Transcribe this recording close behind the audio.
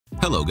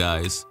Hello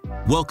guys,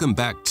 welcome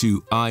back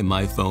to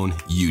iMyPhone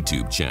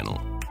YouTube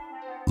channel.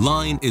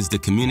 Line is the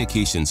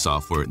communication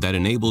software that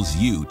enables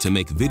you to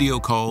make video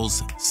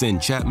calls,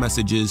 send chat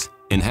messages,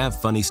 and have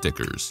funny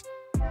stickers.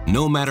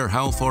 No matter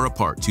how far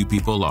apart two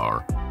people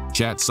are,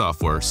 chat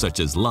software such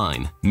as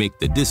Line make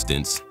the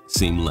distance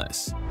seem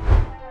less.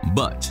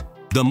 But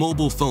the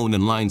mobile phone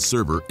and Line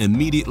server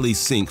immediately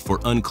sync for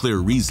unclear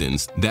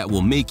reasons that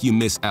will make you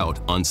miss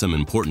out on some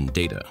important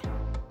data.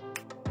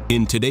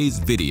 In today's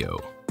video,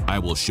 I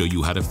will show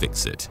you how to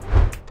fix it.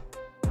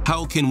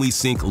 How can we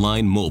sync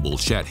Line mobile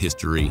chat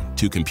history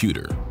to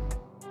computer?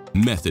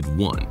 Method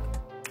 1.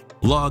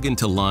 Log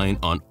into Line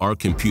on our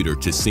computer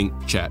to sync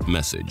chat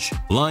message.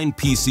 Line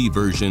PC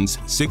versions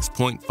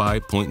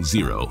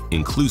 6.5.0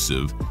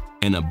 inclusive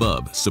and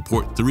above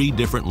support 3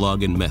 different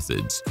login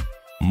methods: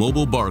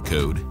 mobile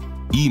barcode,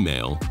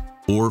 email,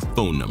 or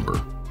phone number.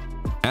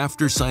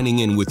 After signing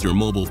in with your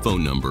mobile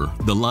phone number,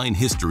 the Line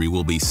history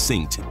will be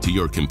synced to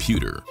your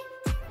computer.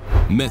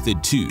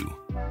 Method 2.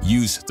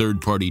 Use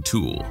third-party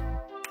tool.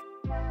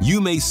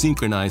 You may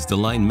synchronize the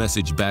Line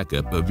message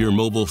backup of your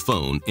mobile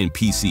phone and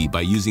PC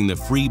by using the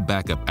free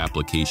backup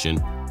application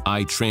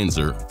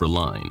iTransor for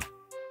Line.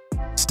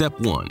 Step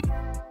 1.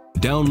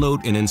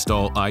 Download and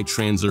install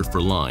iTransor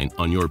for Line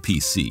on your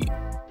PC.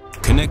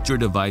 Connect your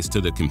device to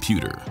the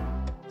computer.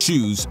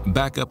 Choose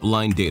Backup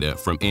Line Data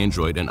from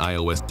Android and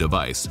iOS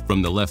device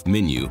from the left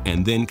menu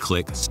and then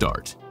click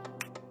Start.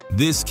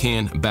 This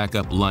can back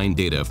up Line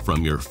data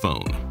from your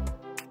phone.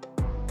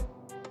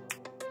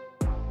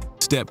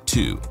 Step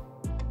 2.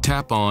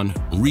 Tap on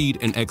Read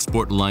and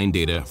Export Line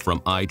Data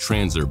from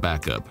iTransor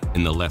Backup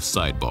in the left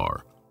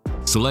sidebar.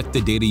 Select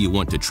the data you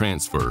want to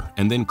transfer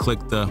and then click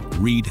the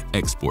Read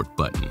Export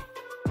button.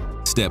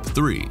 Step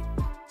 3.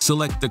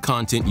 Select the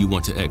content you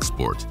want to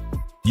export.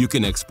 You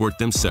can export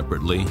them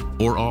separately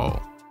or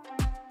all.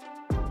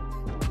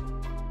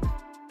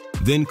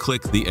 Then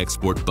click the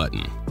Export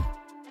button.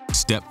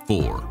 Step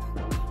 4.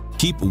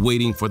 Keep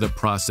waiting for the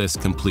process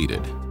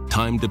completed.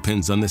 Time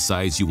depends on the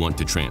size you want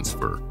to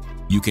transfer.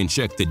 You can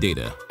check the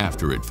data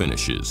after it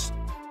finishes.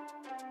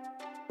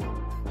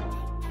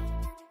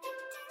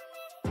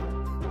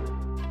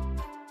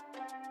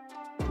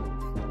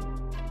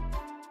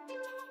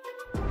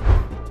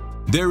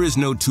 There is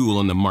no tool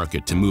on the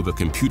market to move a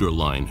computer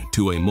line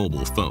to a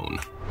mobile phone.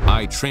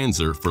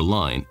 iTransor for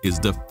Line is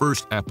the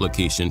first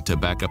application to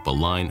back up a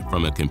line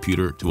from a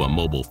computer to a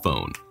mobile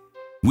phone.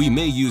 We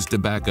may use the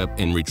backup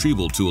and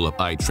retrieval tool of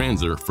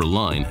iTransor for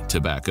Line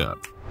to back up.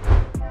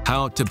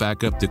 How to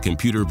back up the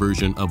computer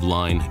version of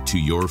Line to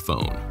your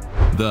phone.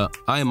 The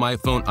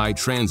iMyPhone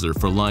iTransor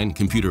for Line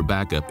computer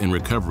backup and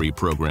recovery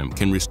program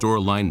can restore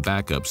Line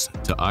backups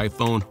to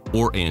iPhone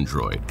or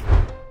Android.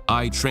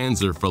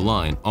 iTransor for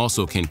Line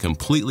also can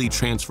completely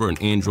transfer an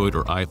Android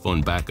or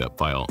iPhone backup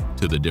file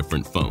to the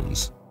different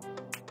phones.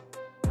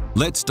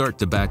 Let's start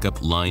to back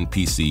up Line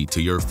PC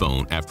to your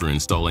phone after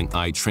installing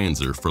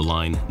iTransor for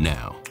Line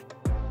now.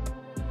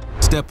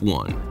 Step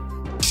 1.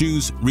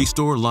 Choose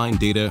Restore Line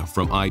Data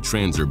from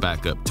iTransor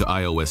Backup to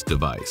iOS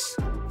device.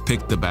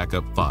 Pick the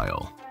backup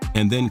file,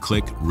 and then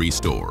click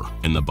Restore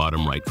in the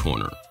bottom right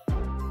corner.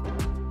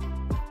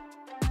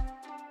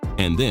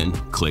 And then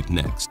click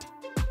Next.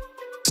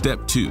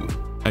 Step 2.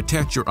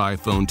 Attach your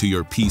iPhone to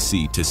your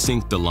PC to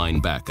sync the Line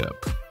backup.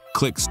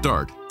 Click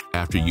Start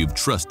after you've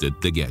trusted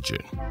the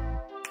gadget.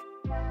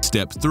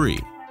 Step 3.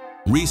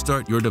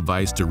 Restart your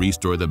device to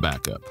restore the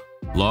backup.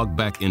 Log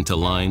back into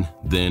Line,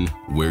 then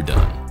we're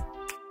done.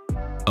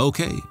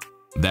 Okay,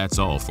 that's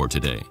all for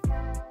today.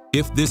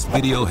 If this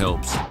video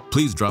helps,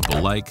 please drop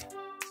a like,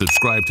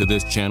 subscribe to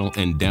this channel,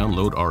 and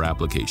download our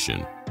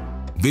application.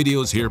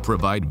 Videos here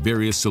provide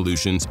various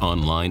solutions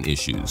on Line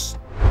issues.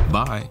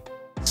 Bye.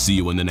 See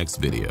you in the next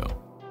video.